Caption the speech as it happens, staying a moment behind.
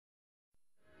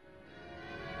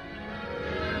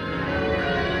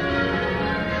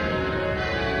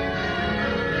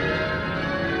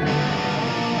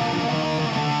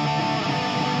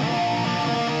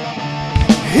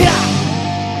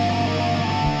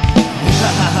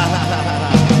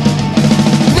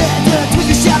The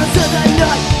twinkling shadows of the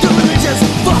night, the religious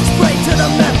fuck spray to the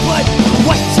men play.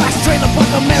 White trash trailer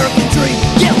park American dream.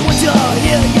 Yeah, once you're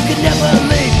here, you can never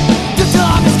leave. The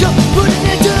time has come, put it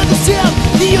into the shell.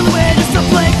 The only way is to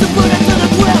play